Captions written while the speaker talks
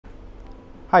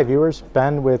Hi viewers,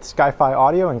 Ben with SkyFi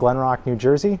Audio in Glen Rock, New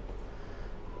Jersey.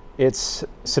 It's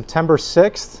September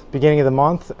 6th, beginning of the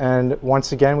month, and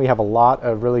once again we have a lot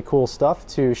of really cool stuff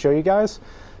to show you guys.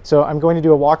 So I'm going to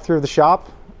do a walkthrough of the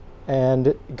shop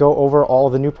and go over all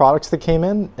of the new products that came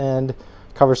in and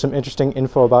cover some interesting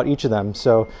info about each of them.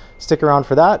 So stick around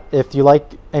for that. If you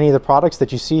like any of the products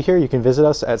that you see here, you can visit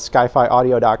us at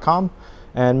skyfiaudio.com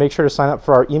and make sure to sign up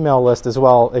for our email list as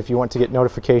well if you want to get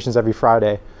notifications every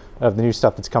Friday of the new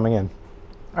stuff that's coming in.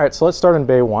 All right, so let's start in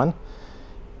Bay 1.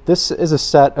 This is a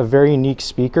set of very unique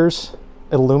speakers,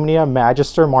 Illumia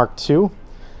Magister Mark II.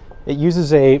 It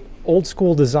uses a old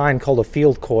school design called a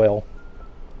field coil,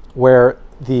 where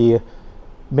the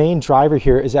main driver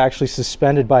here is actually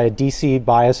suspended by a DC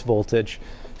bias voltage.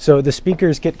 So the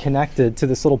speakers get connected to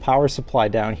this little power supply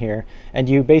down here, and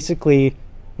you basically,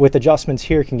 with adjustments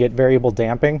here, can get variable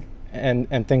damping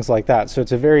and things like that. So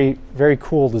it's a very, very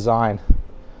cool design.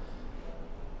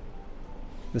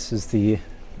 This is the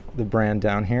brand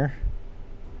down here.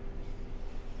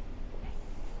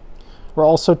 We're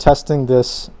also testing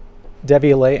this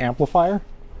Devialet amplifier.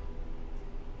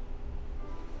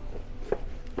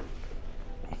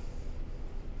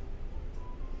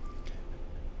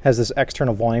 Has this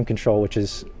external volume control, which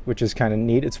is kind of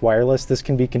neat. It's wireless. This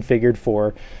can be configured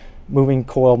for moving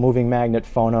coil, moving magnet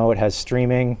phono. It has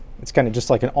streaming. It's kind of just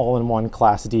like an all-in-one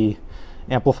Class D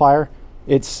amplifier.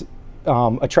 It's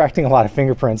attracting a lot of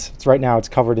fingerprints. Right now it's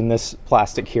covered in this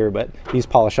plastic here, but these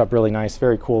polish up really nice.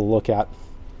 Very cool to look at. All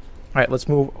right, let's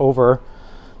move over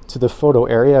to the photo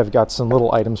area. I've got some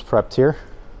little items prepped here.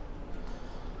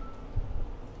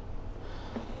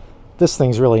 This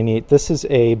thing's really neat. This is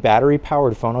a battery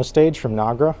powered phono stage from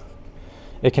Nagra.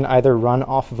 It can either run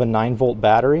off of a 9-volt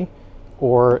battery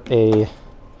or a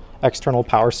external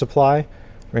power supply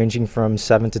ranging from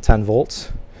 7 to 10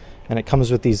 volts. And it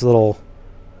comes with these little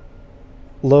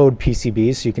load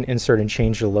PCBs, so you can insert and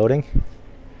change the loading.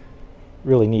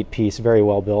 Really neat piece, very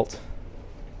well built.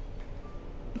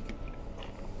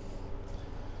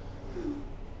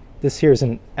 This here is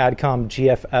an Adcom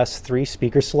GFS3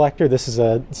 speaker selector. This is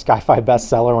a SkyFi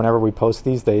bestseller. Whenever we post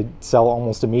these, they sell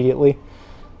almost immediately.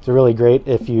 It's really great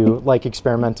if you like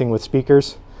experimenting with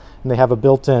speakers. And they have a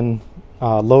built-in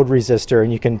load resistor,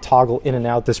 and you can toggle in and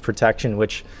out this protection,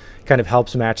 which kind of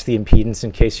helps match the impedance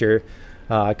in case you're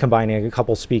combining a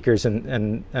couple speakers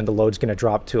and the load's going to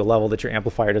drop to a level that your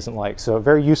amplifier doesn't like. So a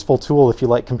very useful tool if you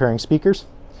like comparing speakers.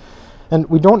 And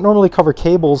we don't normally cover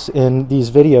cables in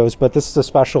these videos, but this is a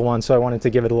special one, so I wanted to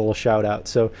give it a little shout out.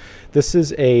 So this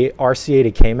is a RCA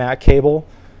to KMAC cable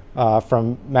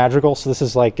from Madrigal. So this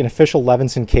is like an official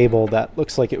Levinson cable that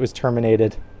looks like it was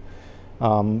terminated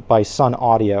by Sun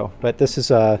Audio. But this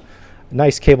is a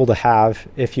nice cable to have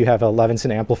if you have a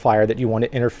Levinson amplifier that you want to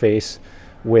interface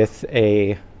with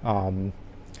a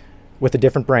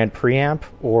different brand preamp,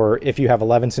 or if you have a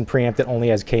Levinson preamp that only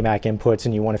has KMAC inputs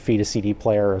and you want to feed a CD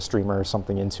player or a streamer or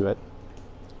something into it.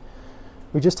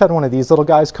 We just had one of these little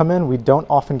guys come in. We don't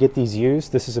often get these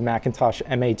used. This is a McIntosh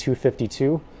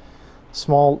MA252,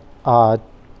 small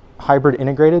hybrid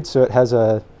integrated, so it has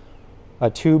a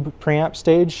tube preamp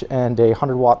stage and a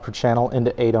 100 watt per channel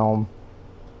into 8 ohm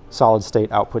solid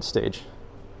state output stage.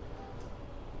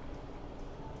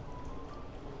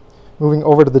 Moving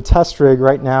over to the test rig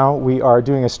right now, we are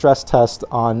doing a stress test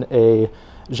on a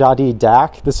Jadi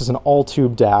DAC. This is an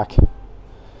all-tube DAC.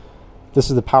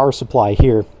 This is the power supply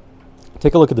here.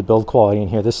 Take a look at the build quality in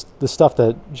here. This stuff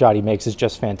that Jadi makes is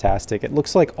just fantastic. It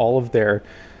looks like all of their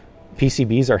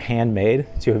PCBs are handmade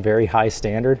to a very high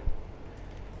standard.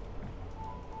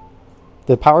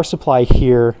 The power supply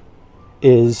here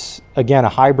is, again, a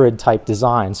hybrid type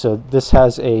design. So this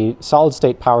has a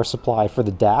solid-state power supply for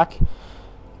the DAC,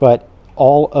 but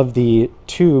all of the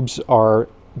tubes are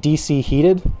DC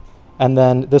heated, and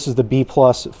then this is the B+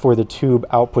 for the tube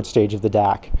output stage of the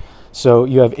DAC. So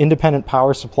you have independent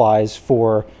power supplies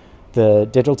for the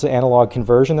digital to analog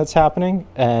conversion that's happening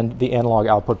and the analog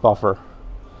output buffer.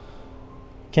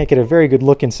 Can't get a very good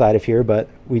look inside of here, but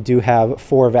we do have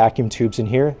 4 vacuum tubes in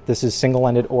here. This is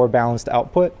single-ended or balanced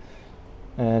output,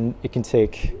 and it can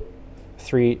take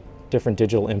 3 different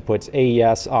digital inputs: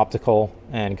 AES, optical,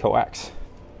 and coax.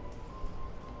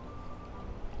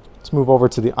 Let's move over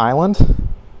to the island,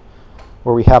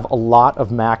 where we have a lot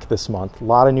of Mac this month. A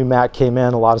lot of new Mac came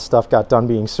in, a lot of stuff got done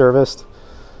being serviced.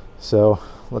 So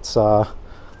let's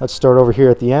start over here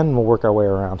at the end and we'll work our way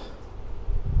around.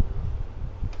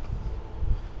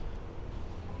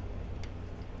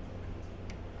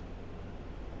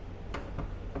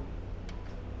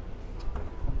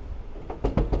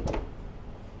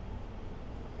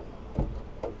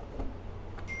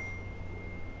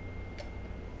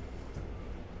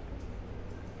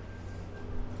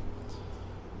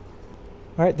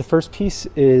 All right, the first piece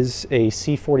is a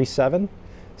C47.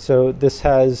 So this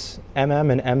has MM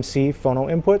and MC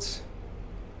phono inputs.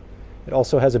 It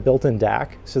also has a built-in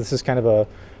DAC. So this is kind of a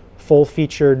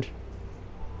full-featured,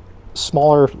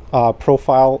 smaller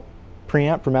profile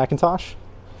preamp from McIntosh.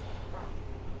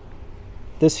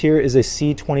 This here is a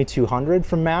C2200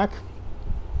 from Mac.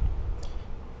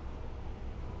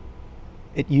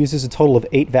 It uses a total of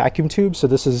 8 vacuum tubes, so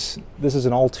this is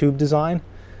an all-tube design.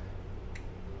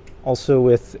 Also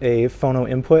with a phono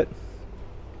input.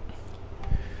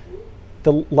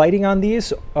 The lighting on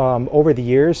these over the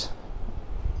years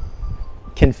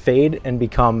can fade and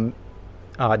become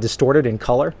distorted in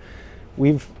color.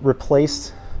 We've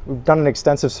done an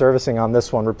extensive servicing on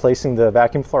this one, replacing the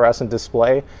vacuum fluorescent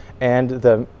display and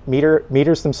the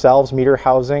meters themselves, meter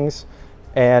housings,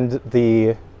 and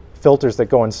the filters that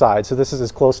go inside. So this is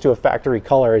as close to a factory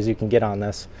color as you can get on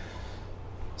this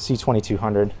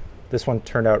C2200. This one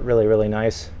turned out really, really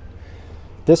nice.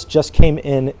 This just came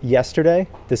in yesterday,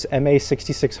 this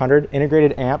MA6600.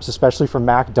 Integrated amps, especially from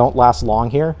Mac, don't last long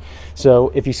here.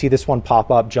 So if you see this one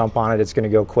pop up, jump on it, it's gonna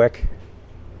go quick.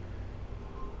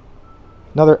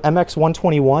 Another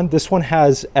MX121. This one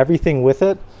has everything with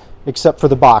it except for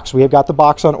the box. We have got the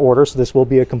box on order, so this will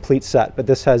be a complete set, but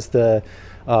this has the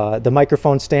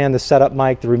microphone stand, the setup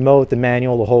mic, the remote, the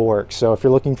manual, the whole works. So if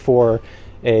you're looking for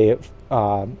a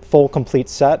full complete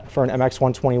set for an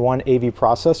MX121 AV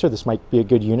processor, this might be a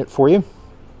good unit for you.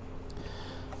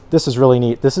 This is really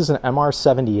neat. This is an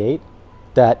MR78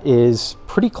 that is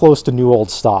pretty close to new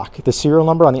old stock. The serial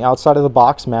number on the outside of the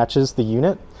box matches the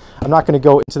unit. I'm not going to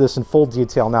go into this in full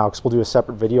detail now because we'll do a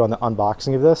separate video on the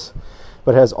unboxing of this,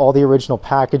 but it has all the original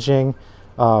packaging,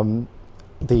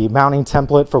 the mounting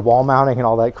template for wall mounting and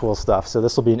all that cool stuff. So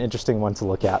this will be an interesting one to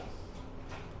look at.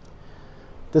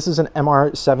 This is an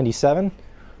MR77.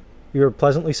 We were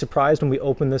pleasantly surprised when we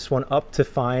opened this one up to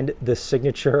find the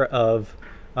signature of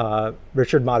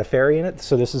Richard Modafferi in it.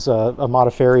 So this is a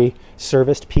Modafferi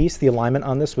serviced piece. The alignment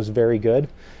on this was very good.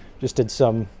 Just did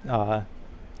some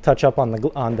touch up on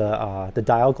the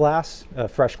dial glass,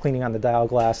 fresh cleaning on the dial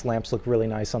glass. Lamps look really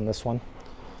nice on this one.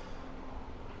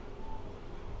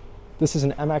 This is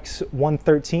an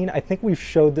MX113. I think we've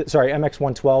showed that, sorry,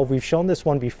 MX112. We've shown this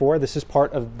one before. This is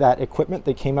part of that equipment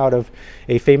that came out of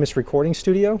a famous recording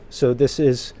studio. So this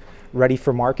is ready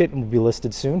for market and will be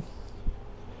listed soon.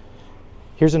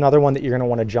 Here's another one that you're going to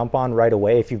want to jump on right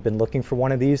away if you've been looking for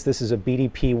one of these. This is a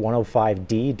BDP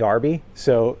 105D Darby.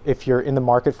 So if you're in the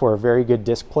market for a very good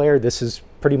disc player, this is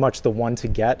pretty much the one to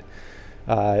get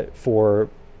for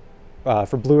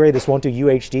Blu-ray. This won't do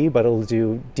UHD, but it'll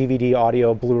do DVD,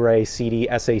 audio, Blu-ray, CD,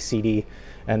 SACD,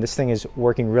 and this thing is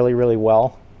working really, really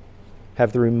well.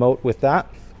 Have the remote with that,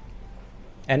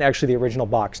 and actually the original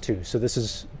box too. So this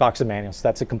is box of manuals.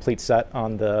 That's a complete set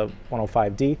on the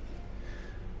 105D.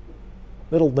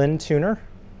 Little Lin tuner.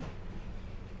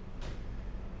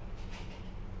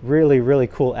 Really, really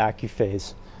cool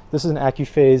Accuphase. This is an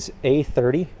Accuphase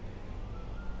A30.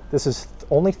 This is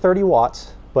only 30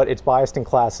 watts. But it's biased in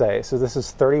Class A. So this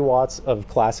is 30 watts of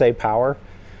Class A power.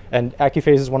 And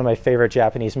Accuphase is one of my favorite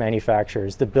Japanese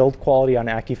manufacturers. The build quality on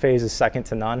Accuphase is second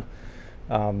to none.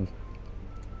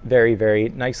 Very, very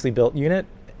nicely built unit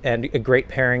and a great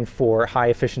pairing for high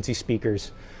efficiency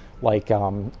speakers like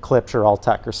Klipsch or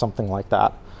Altec or something like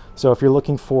that. So if you're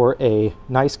looking for a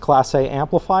nice Class A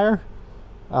amplifier,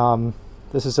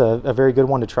 this is a very good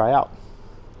one to try out.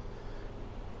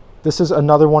 This is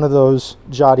another one of those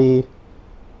Jadi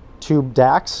tube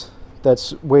DACs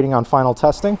that's waiting on final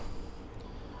testing.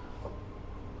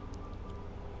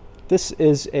 This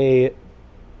is a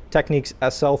Technics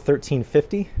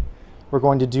SL1350. We're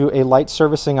going to do a light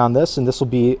servicing on this, and this will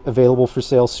be available for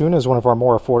sale soon as one of our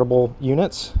more affordable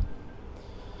units.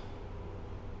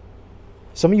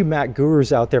 Some of you Mac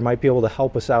gurus out there might be able to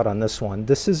help us out on this one.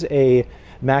 This is a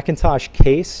McIntosh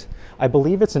case. I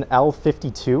believe it's an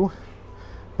L52.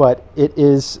 But it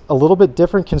is a little bit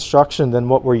different construction than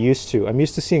what we're used to. I'm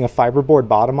used to seeing a fiberboard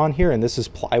bottom on here, and this is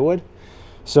plywood.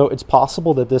 So it's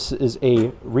possible that this is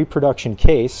a reproduction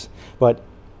case, but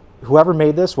whoever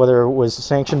made this, whether it was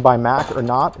sanctioned by Mac or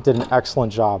not, did an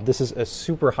excellent job. This is a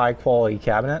super high quality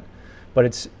cabinet,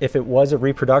 but if it was a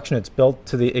reproduction, it's built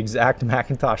to the exact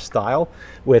McIntosh style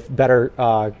with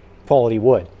better quality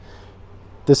wood.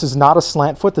 This is not a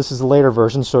slant foot. This is the later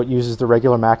version, so it uses the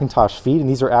regular McIntosh feet, and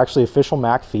these are actually official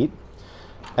Mac feet.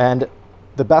 And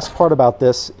the best part about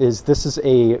this is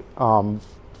a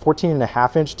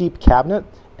 14.5 inch deep cabinet,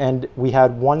 and we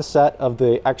had one set of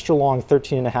the extra long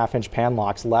 13.5 inch pan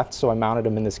locks left, so I mounted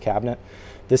them in this cabinet.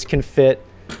 This can fit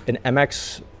an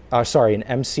MX sorry, an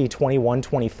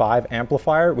MC2125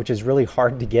 amplifier, which is really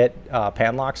hard to get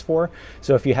pan locks for.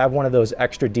 So if you have one of those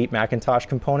extra deep McIntosh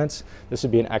components, this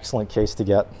would be an excellent case to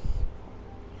get.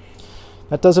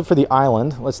 That does it for the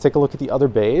island. Let's take a look at the other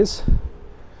bays.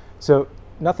 So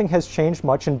nothing has changed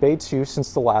much in Bay 2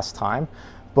 since the last time,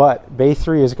 but Bay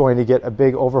 3 is going to get a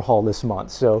big overhaul this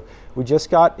month. So we just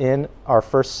got in our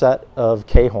first set of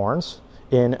K-horns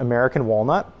in American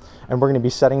Walnut, and we're going to be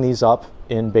setting these up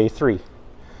in Bay 3.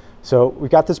 So we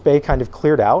got this bay kind of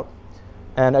cleared out,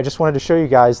 and I just wanted to show you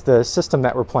guys the system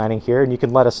that we're planning here, and you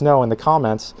can let us know in the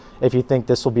comments if you think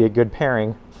this will be a good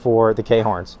pairing for the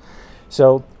K-horns.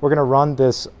 So we're going to run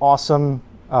this awesome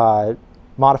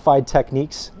Modified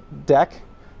Techniques deck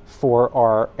for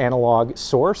our analog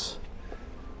source,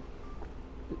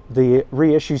 the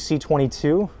reissue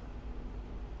C22.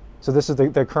 So this is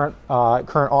the current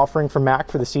offering from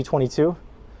Mac for the C22.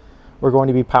 We're going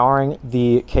to be powering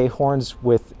the K-horns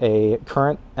with a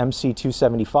current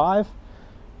MC275,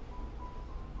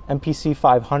 MPC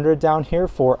 500 down here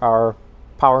for our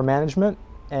power management,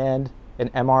 and an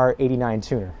MR89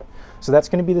 tuner. So that's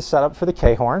going to be the setup for the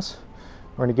K-horns.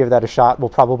 We're going to give that a shot. We'll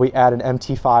probably add an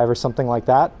MT5 or something like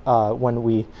that when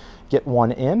we get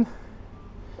one in.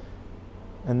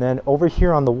 And then over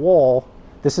here on the wall,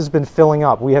 this has been filling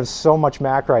up. We have so much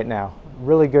Mac right now.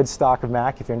 Really good stock of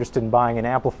Mac if you're interested in buying an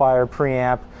amplifier,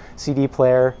 preamp, CD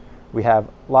player. We have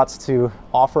lots to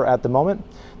offer at the moment.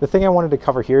 The thing I wanted to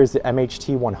cover here is the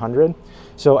MHT 100.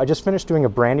 So I just finished doing a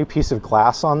brand new piece of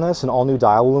glass on this, an all new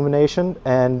dial illumination,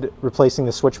 and replacing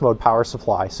the switch mode power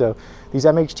supply. So these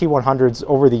MHT 100s,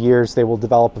 over the years, they will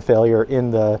develop a failure in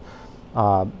the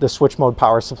switch mode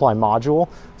power supply module.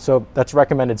 So that's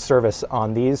recommended service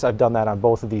on these. I've done that on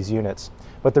both of these units.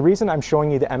 But the reason I'm showing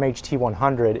you the MHT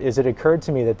 100 is it occurred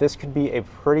to me that this could be a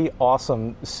pretty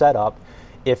awesome setup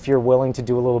if you're willing to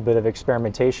do a little bit of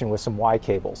experimentation with some Y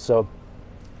cables. So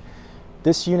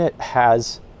this unit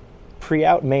has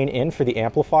pre-out main in for the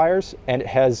amplifiers, and it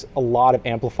has a lot of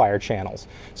amplifier channels.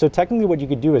 So technically what you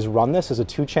could do is run this as a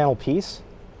 2-channel piece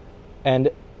and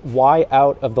Y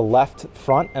out of the left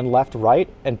front and left right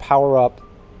and power up,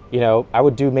 you know, I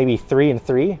would do maybe 3 and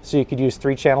 3. So you could use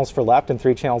 3 channels for left and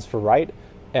 3 channels for right,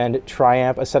 and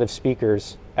triamp a set of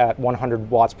speakers at 100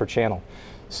 watts per channel.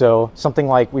 So something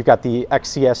like, we've got the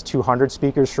XCS 200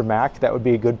 speakers for Mac. That would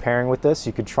be a good pairing with this.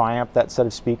 You could triamp that set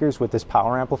of speakers with this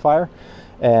power amplifier,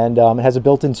 and it has a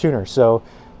built-in tuner. So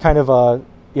kind of a,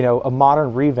 you know, a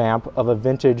modern revamp of a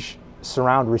vintage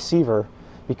surround receiver,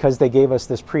 because they gave us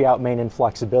this pre-out main in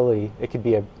flexibility. It could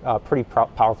be a pretty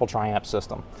powerful triamp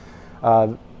system.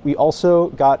 We also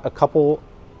got a couple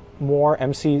more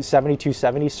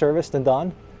MC7270 serviced and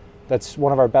done. That's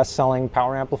one of our best-selling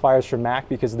power amplifiers for Mac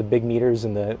because of the big meters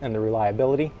and the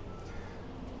reliability.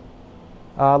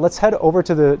 Let's head over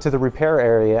to the repair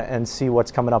area and see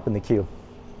what's coming up in the queue.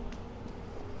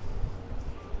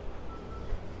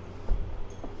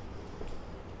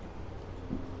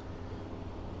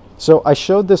 So I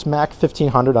showed this Mac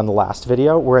 1500 on the last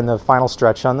video. We're in the final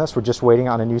stretch on this. We're just waiting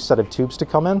on a new set of tubes to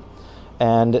come in,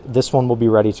 and this one will be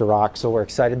ready to rock. So we're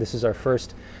excited. This is our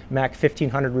first Mac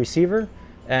 1500 receiver.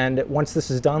 And once this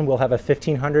is done, we'll have a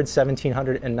 1500,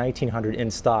 1700, and 1900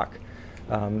 in stock.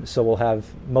 So we'll have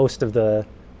most of the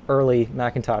early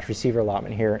McIntosh receiver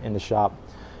allotment here in the shop.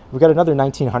 We've got another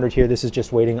 1900 here. This is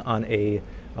just waiting on a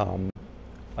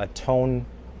tone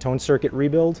circuit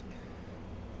rebuild.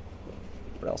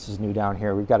 What else is new down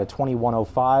here? We've got a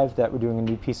 2105 that we're doing a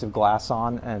new piece of glass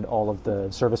on, and all of the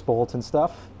service bulletin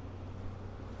stuff.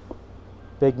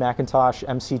 Big McIntosh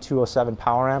MC207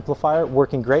 power amplifier,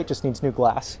 working great, just needs new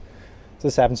glass. So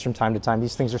this happens from time to time.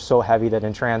 These things are so heavy that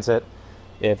in transit,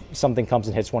 if something comes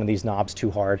and hits one of these knobs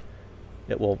too hard,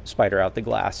 it will spider out the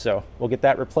glass. So we'll get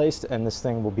that replaced, and this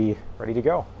thing will be ready to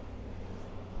go.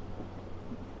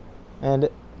 And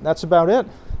that's about it.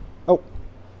 Oh,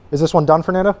 is this one done,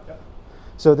 Fernando? Yep.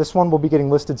 So this one will be getting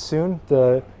listed soon,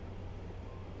 the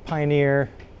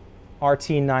Pioneer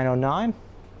RT909.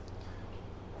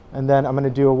 And then I'm going to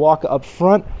do a walk up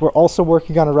front. We're also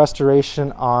working on a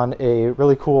restoration on a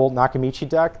really cool Nakamichi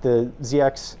deck, the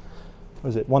ZX, what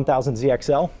is it, 1000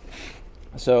 ZXL.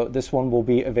 So this one will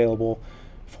be available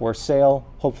for sale,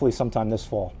 hopefully sometime this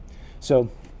fall. So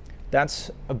that's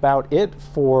about it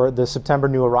for the September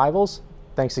new arrivals.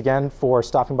 Thanks again for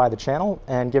stopping by the channel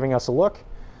and giving us a look.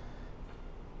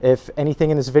 If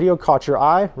anything in this video caught your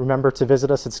eye, remember to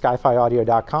visit us at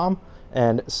skyfiaudio.com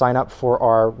and sign up for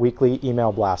our weekly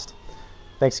email blast.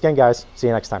 Thanks again, guys. See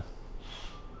you next time.